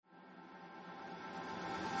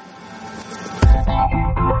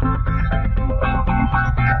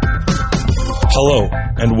Hello,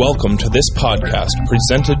 and welcome to this podcast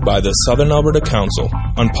presented by the Southern Alberta Council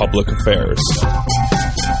on Public Affairs.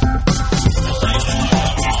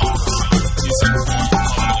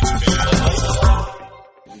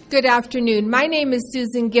 Good afternoon. My name is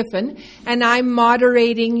Susan Giffen, and I'm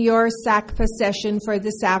moderating your SACPA session for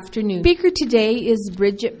this afternoon. Speaker today is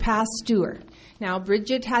Bridget Pastoor. Now,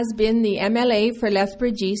 Bridget has been the MLA for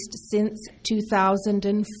Lethbridge-East since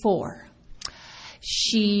 2004.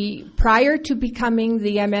 Prior to becoming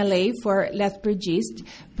the MLA for Lethbridge-East,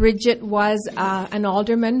 Bridget was an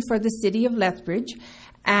alderman for the city of Lethbridge,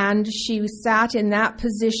 and she sat in that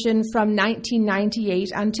position from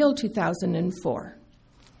 1998 until 2004.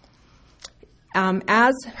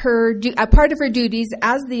 A part of her duties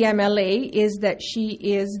as the MLA is that she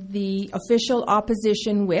is the official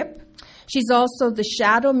opposition whip. She's also the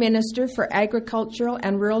shadow minister for agricultural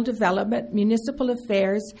and rural development, municipal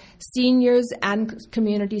affairs, seniors, and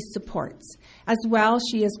community supports. As well,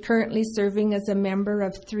 she is currently serving as a member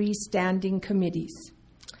of 3 standing committees.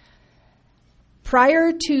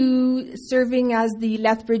 Prior to serving as the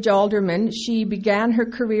Lethbridge alderman, she began her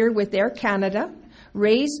career with Air Canada,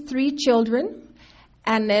 raised 3 children,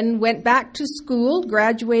 and then went back to school,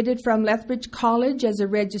 graduated from Lethbridge College as a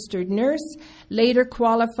registered nurse, later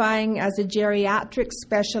qualifying as a geriatric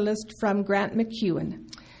specialist from Grant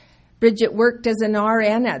MacEwan. Bridget worked as an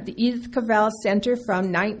RN at the Edith Cavell Centre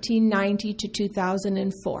from 1990 to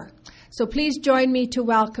 2004. So please join me to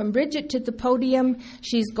welcome Bridget to the podium.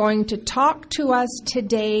 She's going to talk to us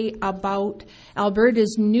today about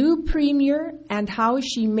Alberta's new Premier and how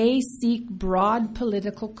she may seek broad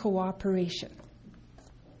political cooperation.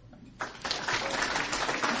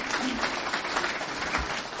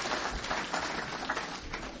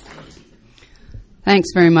 Thanks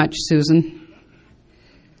very much, Susan.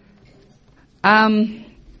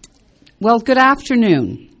 Well, good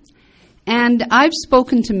afternoon. And I've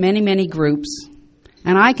spoken to many groups,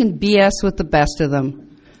 and I can BS with the best of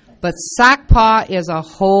them. But SACPA is a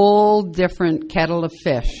whole different kettle of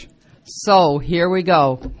fish. So here we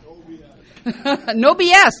go. No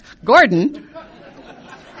BS. Gordon.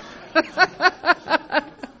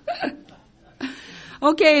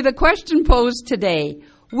 Okay, the question posed today.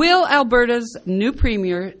 Will Alberta's new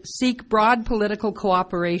Premier seek broad political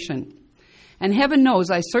cooperation? And heaven knows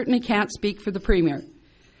I certainly can't speak for the Premier.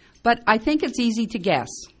 But I think it's easy to guess.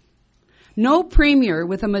 No Premier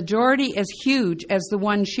with a majority as huge as the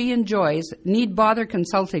one she enjoys need bother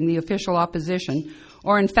consulting the official opposition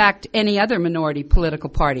or, in fact, any other minority political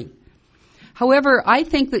party. However, I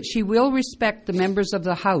think that she will respect the members of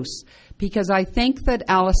the House because I think that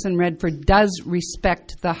Alison Redford does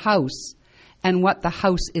respect the House and what the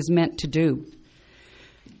House is meant to do.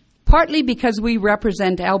 Partly because we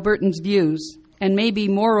represent Albertans' views and may be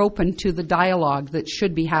more open to the dialogue that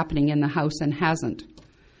should be happening in the House and hasn't.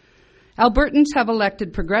 Albertans have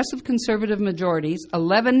elected progressive conservative majorities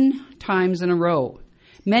 11 times in a row,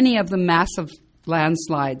 many of them massive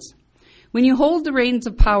landslides. When you hold the reins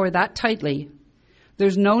of power that tightly,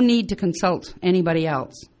 there's no need to consult anybody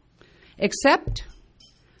else, except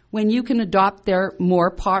when you can adopt their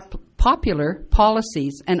more popular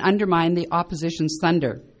policies and undermine the opposition's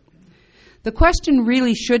thunder. The question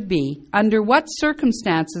really should be, under what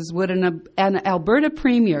circumstances would an Alberta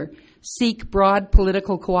Premier seek broad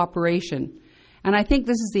political cooperation? And I think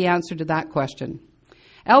this is the answer to that question.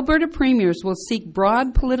 Alberta Premiers will seek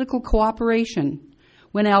broad political cooperation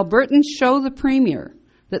when Albertans show the Premier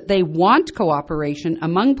that they want cooperation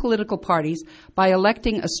among political parties by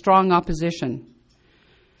electing a strong opposition.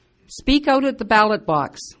 Speak out at the ballot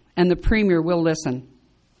box, and the Premier will listen.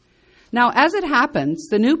 Now, as it happens,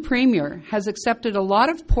 the new Premier has accepted a lot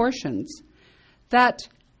of positions that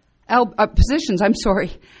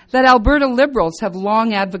Alberta Liberals have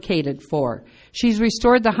long advocated for. She's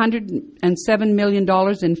restored the $107 million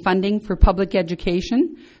in funding for public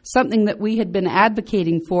education, something that we had been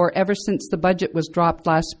advocating for ever since the budget was dropped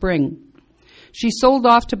last spring. She sold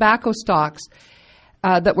off tobacco stocks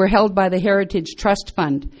that were held by the Heritage Trust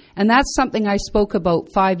Fund. And that's something I spoke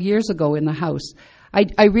about 5 years ago in the House.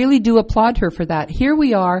 I really do applaud her for that. Here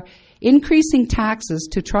we are increasing taxes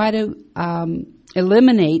to try to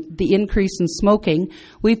eliminate the increase in smoking.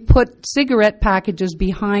 We've put cigarette packages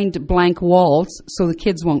behind blank walls so the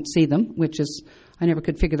kids won't see them, which is, I never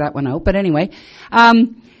could figure that one out. But anyway,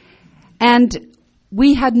 and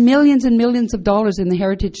we had millions and millions of dollars in the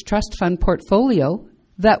Heritage Trust Fund portfolio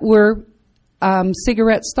that were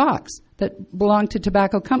cigarette stocks that belong to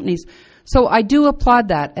tobacco companies. So I do applaud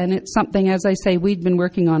that, and it's something, as I say, we've been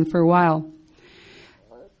working on for a while.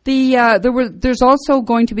 There's also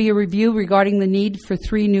going to be a review regarding the need for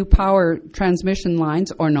 3 new power transmission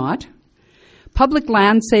lines, or not. Public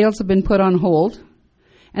land sales have been put on hold,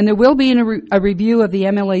 and there will be a review of the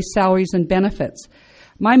MLA salaries and benefits.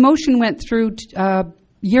 My motion went through a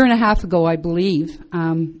year and a half ago, I believe,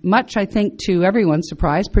 much, I think, to everyone's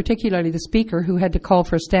surprise, particularly the Speaker, who had to call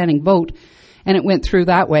for a standing vote, and it went through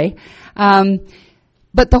that way.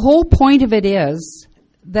 But the whole point of it is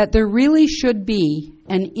that there really should be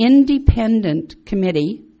an independent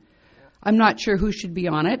committee. I'm not sure who should be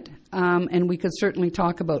on it, and we could certainly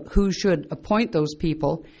talk about who should appoint those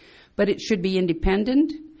people, but it should be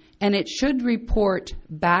independent, and it should report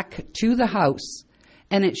back to the House,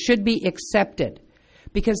 and it should be accepted.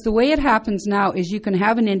 Because the way it happens now is you can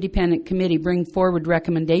have an independent committee bring forward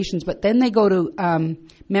recommendations, but then they go to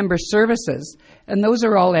member services, and those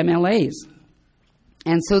are all MLAs.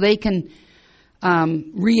 And so they can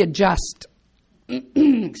readjust.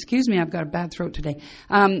 Excuse me, I've got a bad throat today.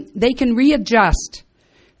 They can readjust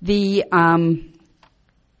the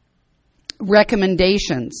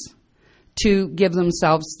recommendations to give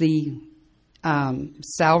themselves the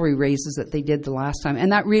salary raises that they did the last time.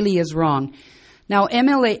 And that really is wrong. Now,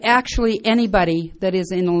 MLA, actually anybody that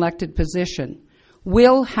is in an elected position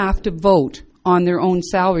will have to vote on their own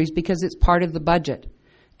salaries because it's part of the budget.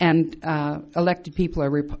 And elected people are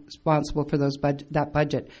responsible for that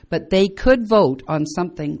budget. But they could vote on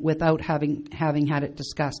something without having had it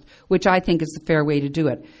discussed, which I think is the fair way to do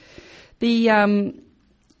it. The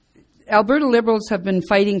Alberta Liberals have been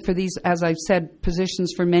fighting for these, as I've said,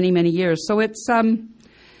 positions for many, many years. So it's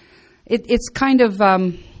kind of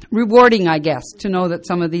rewarding, I guess, to know that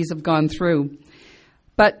some of these have gone through.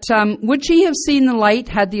 But would she have seen the light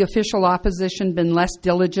had the official opposition been less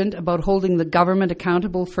diligent about holding the government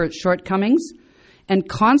accountable for its shortcomings and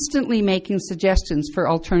constantly making suggestions for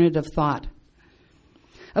alternative thought?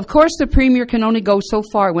 Of course, the Premier can only go so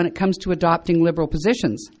far when it comes to adopting Liberal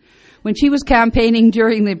positions. When she was campaigning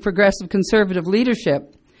during the Progressive Conservative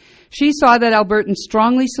leadership, she saw that Albertans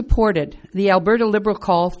strongly supported the Alberta Liberal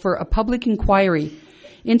call for a public inquiry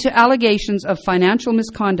into allegations of financial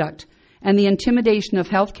misconduct and the intimidation of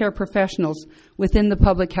healthcare professionals within the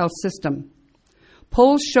public health system.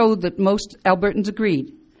 Polls showed that most Albertans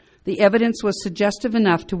agreed. The evidence was suggestive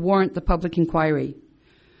enough to warrant the public inquiry.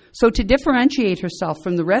 So to differentiate herself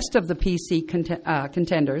from the rest of the PC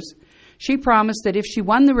contenders, she promised that if she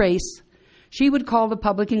won the race, she would call the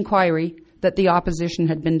public inquiry that the opposition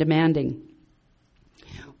had been demanding.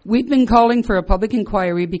 We've been calling for a public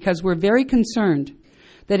inquiry because we're very concerned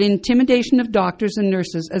that intimidation of doctors and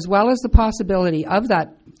nurses, as well as the possibility of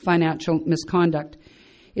that financial misconduct,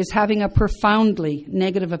 is having a profoundly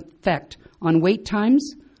negative effect on wait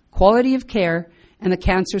times, quality of care, and the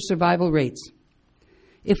cancer survival rates.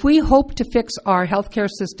 If we hope to fix our healthcare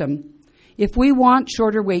system, if we want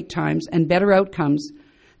shorter wait times and better outcomes,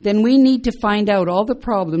 then we need to find out all the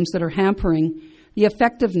problems that are hampering the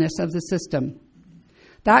effectiveness of the system.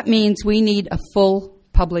 That means we need a full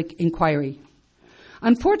public inquiry.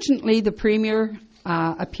 Unfortunately, the Premier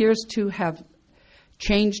appears to have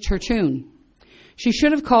changed her tune. She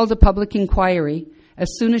should have called a public inquiry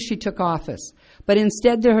as soon as she took office, but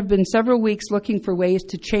instead there have been several weeks looking for ways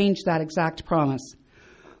to change that exact promise.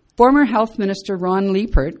 Former Health Minister Ron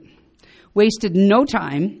Liepert wasted no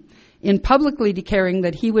time in publicly declaring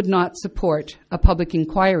that he would not support a public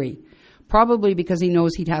inquiry, probably because he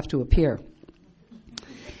knows he'd have to appear.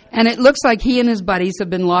 And it looks like he and his buddies have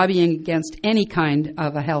been lobbying against any kind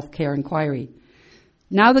of a health care inquiry.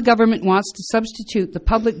 Now the government wants to substitute the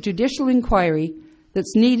public judicial inquiry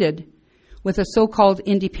that's needed with a so-called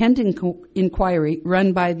independent inquiry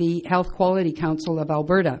run by the Health Quality Council of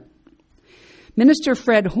Alberta. Minister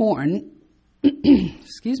Fred Horn,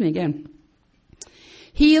 excuse me again,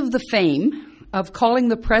 he of the fame of calling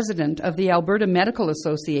the president of the Alberta Medical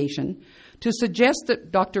Association to suggest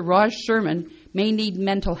that Dr. Raj Sherman may need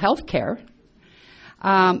mental health care,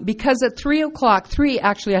 because at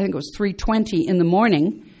 3:20 in the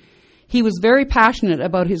morning, he was very passionate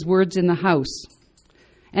about his words in the House.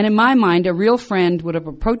 And in my mind, a real friend would have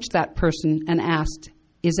approached that person and asked,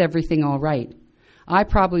 "Is everything all right?" I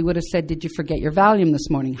probably would have said, "Did you forget your Valium this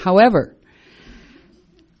morning?" However,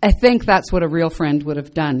 I think that's what a real friend would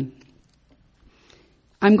have done.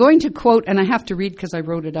 I'm going to quote, and I have to read because I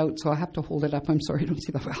wrote it out, so I have to hold it up. I'm sorry, I don't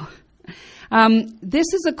see that well.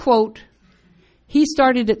 This is a quote. He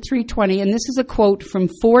started at 3:20, and this is a quote from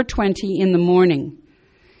 4:20 in the morning.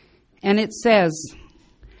 And it says,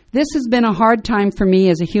 "This has been a hard time for me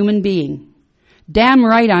as a human being. Damn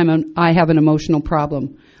right I have an emotional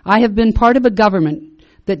problem. I have been part of a government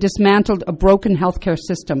that dismantled a broken healthcare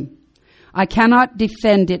system. I cannot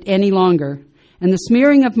defend it any longer, and the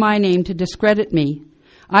smearing of my name to discredit me,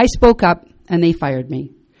 I spoke up and they fired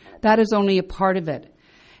me. That is only a part of it.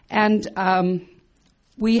 And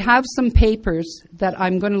we have some papers that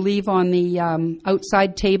I'm going to leave on the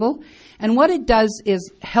outside table. And what it does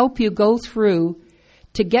is help you go through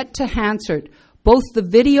to get to Hansard, both the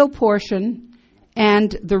video portion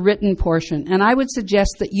and the written portion. And I would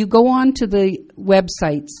suggest that you go on to the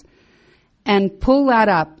websites and pull that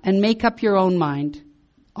up and make up your own mind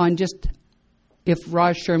on just if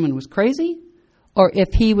Raj Sherman was crazy or if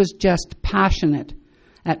he was just passionate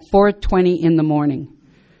at 4:20 in the morning.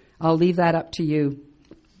 I'll leave that up to you.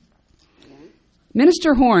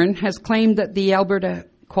 Minister Horn has claimed that the Alberta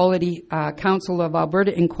Quality Council of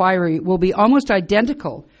Alberta inquiry will be almost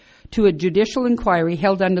identical to a judicial inquiry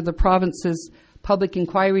held under the province's Public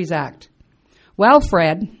Inquiries Act. Well,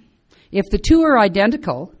 Fred, if the two are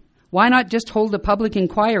identical, why not just hold a public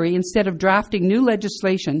inquiry instead of drafting new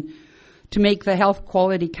legislation to make the Health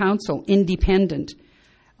Quality Council independent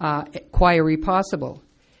inquiry possible?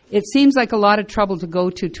 It seems like a lot of trouble to go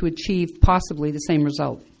to achieve possibly the same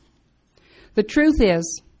result. The truth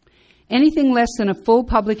is, anything less than a full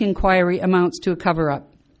public inquiry amounts to a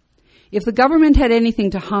cover-up. If the government had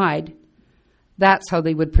anything to hide, that's how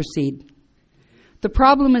they would proceed. The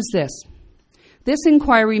problem is this. This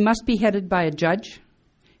inquiry must be headed by a judge,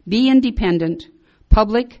 be independent,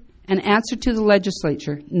 public, and answer to the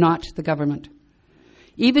legislature, not the government.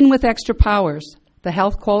 Even with extra powers, the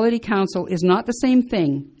Health Quality Council is not the same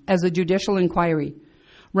thing as a judicial inquiry,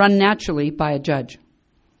 run naturally by a judge.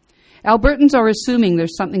 Albertans are assuming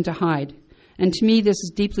there's something to hide, and to me this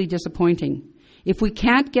is deeply disappointing. If we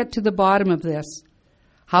can't get to the bottom of this,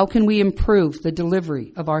 how can we improve the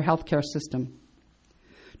delivery of our healthcare system?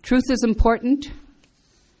 Truth is important.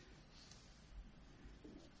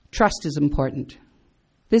 Trust is important.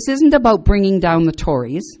 This isn't about bringing down the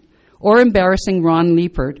Tories or embarrassing Ron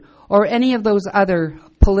Liepert or any of those other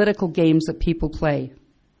political games that people play.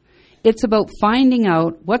 It's about finding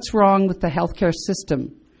out what's wrong with the healthcare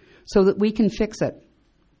system so that we can fix it.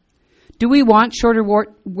 Do we want shorter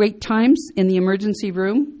wait times in the emergency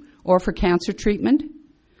room or for cancer treatment?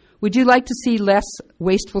 Would you like to see less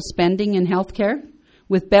wasteful spending in healthcare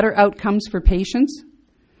with better outcomes for patients?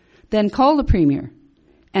 Then call the Premier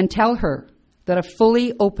and tell her that a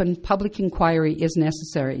fully open public inquiry is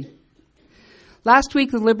necessary. Last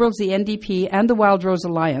week, the Liberals, the NDP, and the Wildrose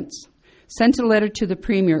Alliance sent a letter to the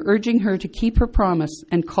Premier urging her to keep her promise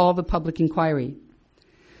and call the public inquiry.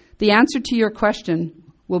 The answer to your question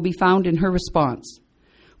will be found in her response,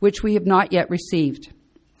 which we have not yet received.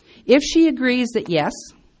 If she agrees that yes,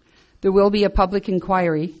 there will be a public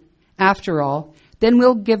inquiry, after all, then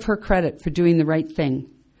we'll give her credit for doing the right thing,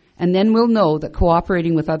 and then we'll know that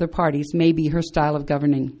cooperating with other parties may be her style of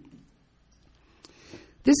governing.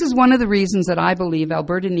 This is one of the reasons that I believe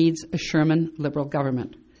Alberta needs a Sherman Liberal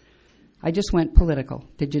government. I just went political.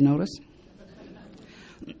 Did you notice?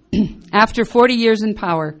 After 40 years in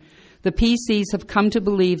power, the PCs have come to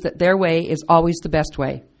believe that their way is always the best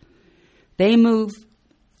way. They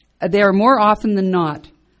are more often than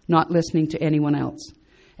not listening to anyone else.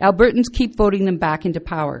 Albertans keep voting them back into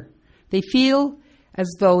power. They feel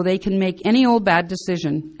as though they can make any old bad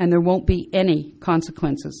decision and there won't be any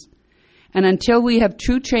consequences. And until we have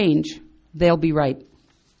true change, they'll be right.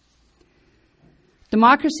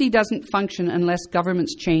 Democracy doesn't function unless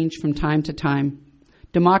governments change from time to time.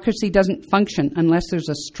 Democracy doesn't function unless there's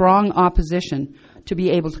a strong opposition to be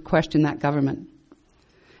able to question that government.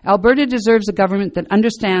 Alberta deserves a government that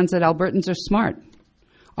understands that Albertans are smart.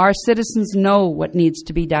 Our citizens know what needs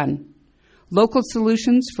to be done. Local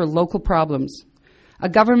solutions for local problems. A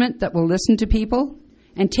government that will listen to people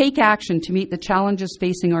and take action to meet the challenges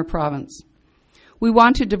facing our province. We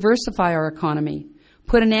want to diversify our economy,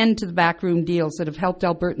 put an end to the backroom deals that have helped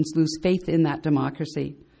Albertans lose faith in that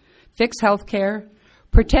democracy, fix healthcare,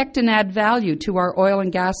 protect and add value to our oil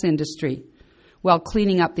and gas industry while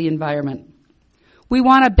cleaning up the environment. We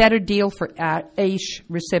want a better deal for AISH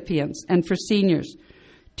recipients and for seniors,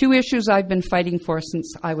 two issues I've been fighting for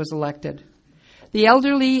since I was elected. The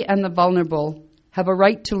elderly and the vulnerable have a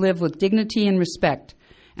right to live with dignity and respect,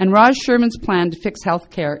 and Raj Sherman's plan to fix health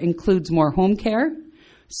care includes more home care,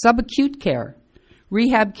 subacute care,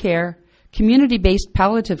 rehab care, community-based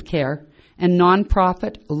palliative care, and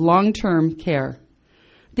non-profit long-term care.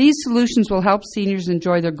 These solutions will help seniors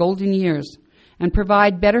enjoy their golden years and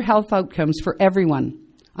provide better health outcomes for everyone,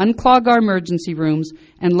 unclog our emergency rooms,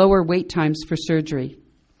 and lower wait times for surgery.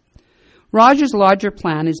 Raj's larger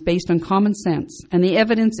plan is based on common sense and the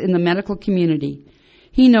evidence in the medical community.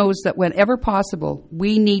 He knows that whenever possible,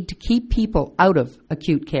 we need to keep people out of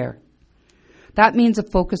acute care. That means a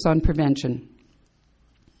focus on prevention.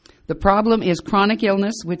 The problem is chronic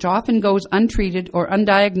illness, which often goes untreated or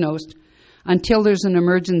undiagnosed until there's an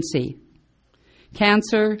emergency.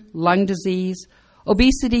 Cancer, lung disease,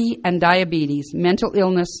 obesity and diabetes, mental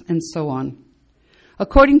illness, and so on.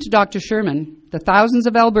 According to Dr. Sherman, the thousands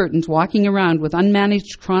of Albertans walking around with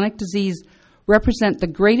unmanaged chronic disease represent the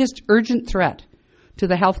greatest urgent threat to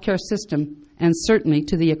the healthcare system and certainly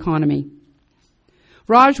to the economy.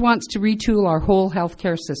 Raj wants to retool our whole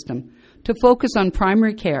healthcare system to focus on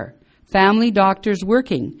primary care, family doctors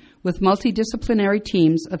working with multidisciplinary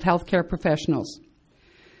teams of healthcare professionals.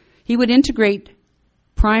 He would integrate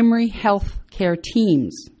primary health care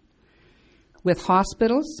teams with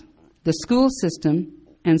hospitals, the school system,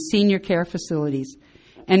 and senior care facilities,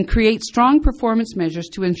 and create strong performance measures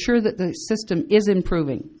to ensure that the system is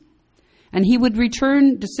improving. And he would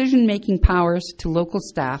return decision-making powers to local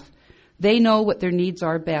staff. They know what their needs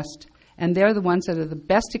are best, and they're the ones that are the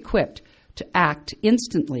best equipped to act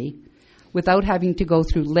instantly without having to go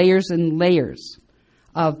through layers and layers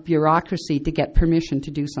of bureaucracy to get permission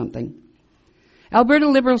to do something. Alberta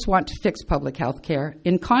Liberals want to fix public health care.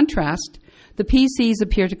 In contrast, the PCs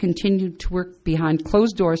appear to continue to work behind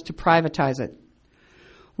closed doors to privatize it.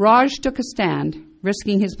 Raj took a stand,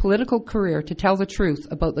 risking his political career to tell the truth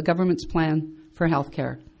about the government's plan for health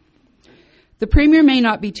care. The Premier may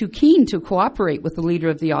not be too keen to cooperate with the Leader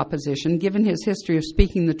of the Opposition, given his history of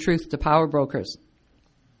speaking the truth to power brokers.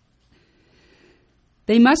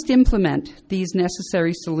 They must implement these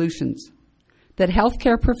necessary solutions that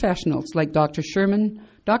healthcare professionals like Dr. Sherman,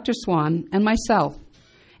 Dr. Swan, and myself,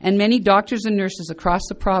 and many doctors and nurses across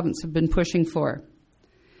the province have been pushing for.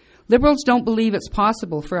 Liberals don't believe it's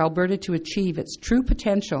possible for Alberta to achieve its true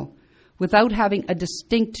potential without having a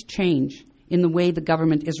distinct change in the way the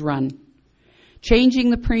government is run. Changing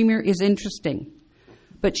the Premier is interesting,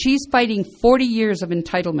 but she's fighting 40 years of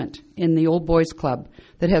entitlement in the old boys club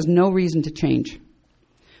that has no reason to change.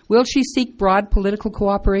 Will she seek broad political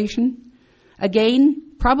cooperation?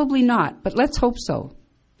 Again, probably not, but let's hope so.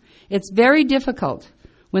 It's very difficult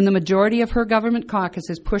when the majority of her government caucus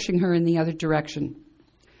is pushing her in the other direction.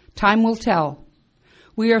 Time will tell.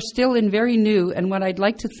 We are still in very new and what I'd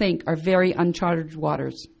like to think are very uncharted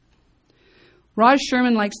waters. Raj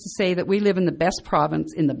Sherman likes to say that we live in the best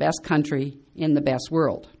province, in the best country, in the best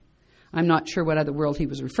world. I'm not sure what other world he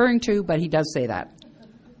was referring to, but he does say that.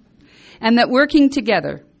 And that working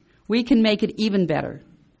together, we can make it even better.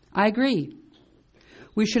 I agree.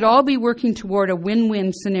 We should all be working toward a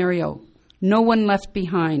win-win scenario. No one left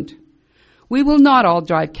behind. We will not all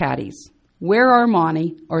drive caddies, wear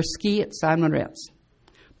Armani, or ski at San Moritz.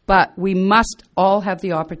 But we must all have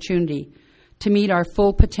the opportunity to meet our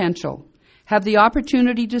full potential, have the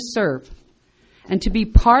opportunity to serve, and to be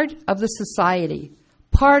part of the society,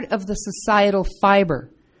 part of the societal fiber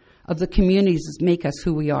of the communities that make us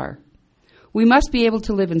who we are. We must be able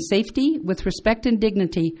to live in safety, with respect and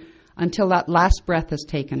dignity, until that last breath is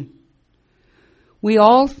taken. We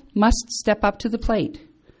all must step up to the plate.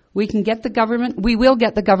 We will get the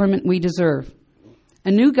government we deserve.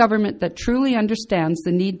 A new government that truly understands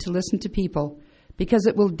the need to listen to people, because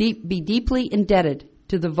it will be deeply indebted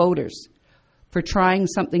to the voters for trying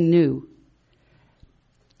something new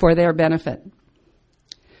for their benefit.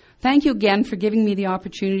 Thank you again for giving me the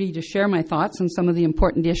opportunity to share my thoughts on some of the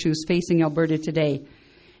important issues facing Alberta today.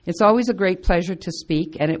 It's always a great pleasure to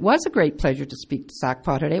speak, and it was a great pleasure to speak to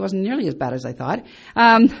SACPA today. It wasn't nearly as bad as I thought.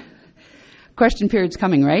 Question period's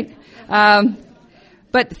coming, right?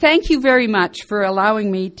 But thank you very much for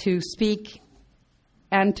allowing me to speak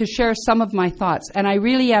and to share some of my thoughts. And I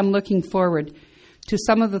really am looking forward to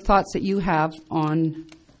some of the thoughts that you have on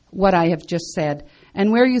what I have just said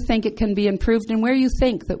and where you think it can be improved and where you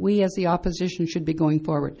think that we as the opposition should be going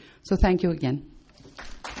forward. So thank you again.